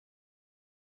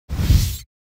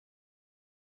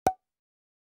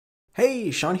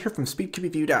Hey, Sean here from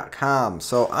SpeedQuiYi.com.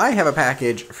 So I have a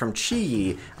package from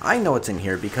QiYi. I know it's in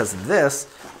here because this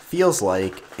feels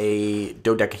like a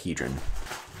dodecahedron.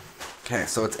 Okay,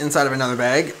 so it's inside of another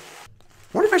bag. I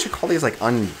wonder if I should call these like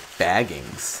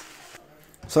unbaggings.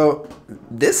 So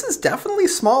this is definitely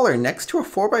smaller next to a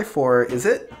 4x4. Is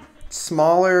it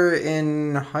smaller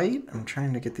in height? I'm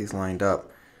trying to get these lined up.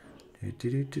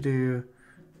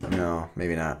 No,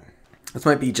 maybe not. This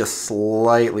might be just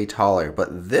slightly taller,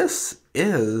 but this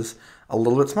is a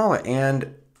little bit smaller.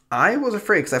 And I was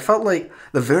afraid because I felt like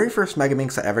the very first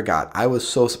Megaminx I ever got, I was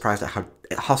so surprised at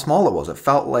how small it was. It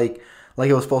felt like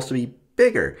it was supposed to be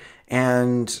bigger.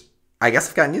 And I guess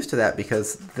I've gotten used to that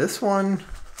because this one,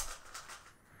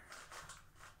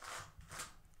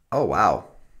 oh wow.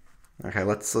 Okay,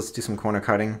 let's do some corner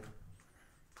cutting.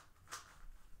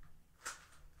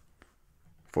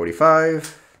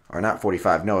 45. Or not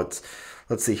 45, no,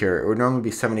 let's see here. It would normally be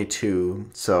 72,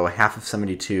 so half of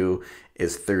 72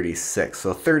 is 36.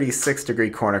 So 36-degree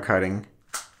corner cutting,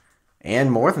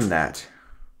 and more than that.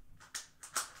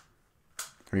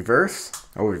 Reverse.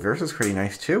 Oh, reverse is pretty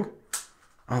nice too.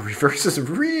 Oh, reverse is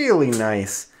really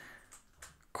nice.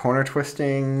 Corner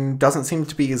twisting doesn't seem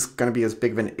to be going to be as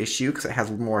big of an issue because it has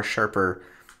more sharper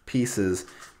pieces.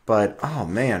 But, oh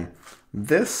man,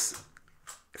 this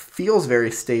feels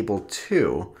very stable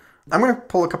too. I'm going to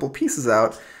pull a couple pieces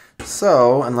out,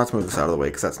 and let's move this out of the way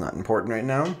because that's not important right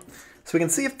now. So we can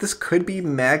see if this could be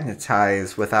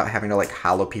magnetized without having to like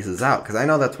hollow pieces out, because I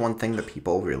know that's one thing that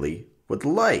people really would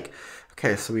like.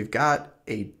 Okay, so we've got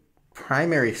a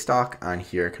primary stock on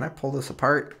here. Can I pull this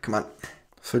apart? Come on.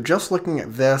 So just looking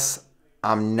at this,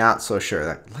 I'm not so sure.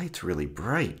 That light's really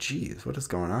bright. Jeez, what is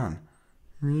going on?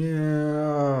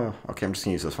 Yeah. Okay, I'm just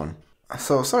going to use this one.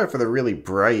 So sorry for the really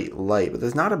bright light, but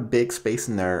there's not a big space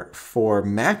in there for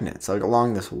magnets like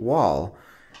along this wall.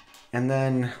 And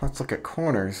then let's look at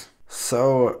corners.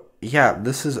 So yeah,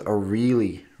 this is a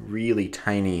really, really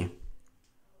tiny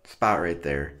spot right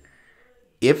there.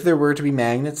 If there were to be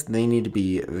magnets, they need to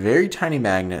be very tiny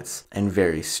magnets and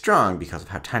very strong because of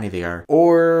how tiny they are,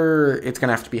 or it's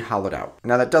gonna have to be hollowed out.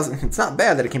 Now it's not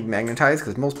bad that it can be magnetized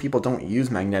because most people don't use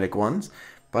magnetic ones,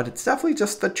 but it's definitely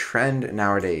just the trend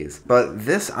nowadays. But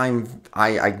this, I'm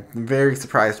very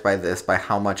surprised by this, by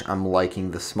how much I'm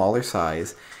liking the smaller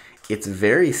size. It's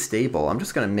very stable. I'm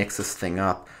just gonna mix this thing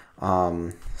up.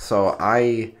 Anyways,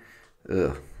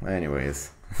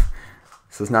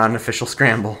 this is not an official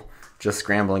scramble, just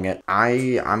scrambling it.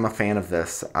 I'm a fan of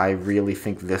this. I really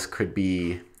think this could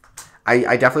be,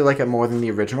 I definitely like it more than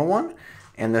the original one,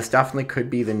 and this definitely could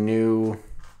be the new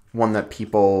one that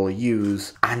people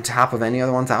use on top of any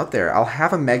other ones out there. I'll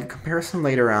have a mega comparison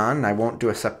later on, and I won't do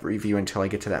a separate review until I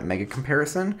get to that mega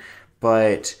comparison,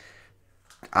 but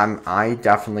I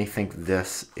definitely think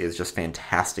this is just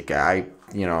fantastic. I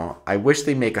wish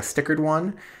they make a stickered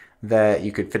one that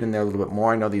you could fit in there a little bit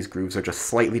more. I know these grooves are just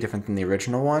slightly different than the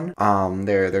original one.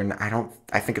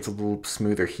 I think it's a little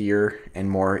smoother here and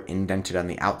more indented on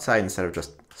the outside instead of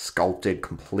just sculpted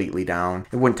completely down.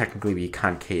 It wouldn't technically be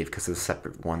concave because there's a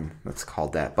separate one that's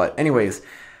called that. But anyways,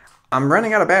 I'm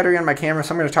running out of battery on my camera,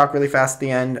 so I'm going to talk really fast at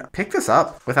the end. Pick this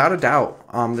up, without a doubt.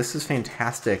 This is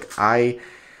fantastic. If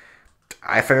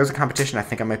there was a competition, I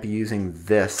think I might be using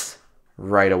this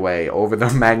right away over the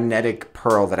magnetic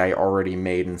pearl that I already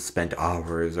made and spent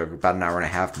hours or about an hour and a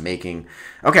half making.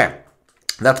 Okay,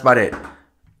 that's about it.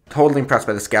 Totally impressed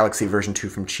by this Galaxy version 2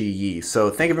 from QiYi. So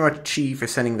thank you very much, QiYi, for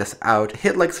sending this out.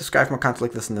 Hit like, subscribe for more content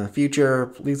like this in the future.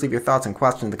 Please leave your thoughts and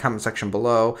questions in the comment section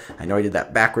below. I know I did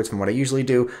that backwards from what I usually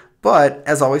do, but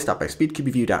as always, stop by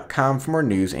SpeedQuiYi.com for more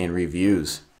news and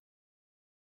reviews.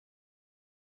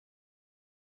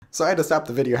 So I had to stop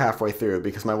the video halfway through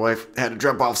because my wife had to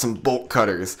drop off some bolt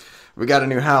cutters. We got a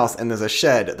new house and there's a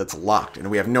shed that's locked and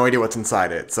we have no idea what's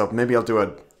inside it. So maybe I'll do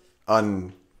a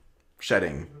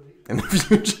unshedding in the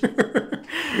future.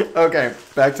 Okay,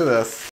 back to this.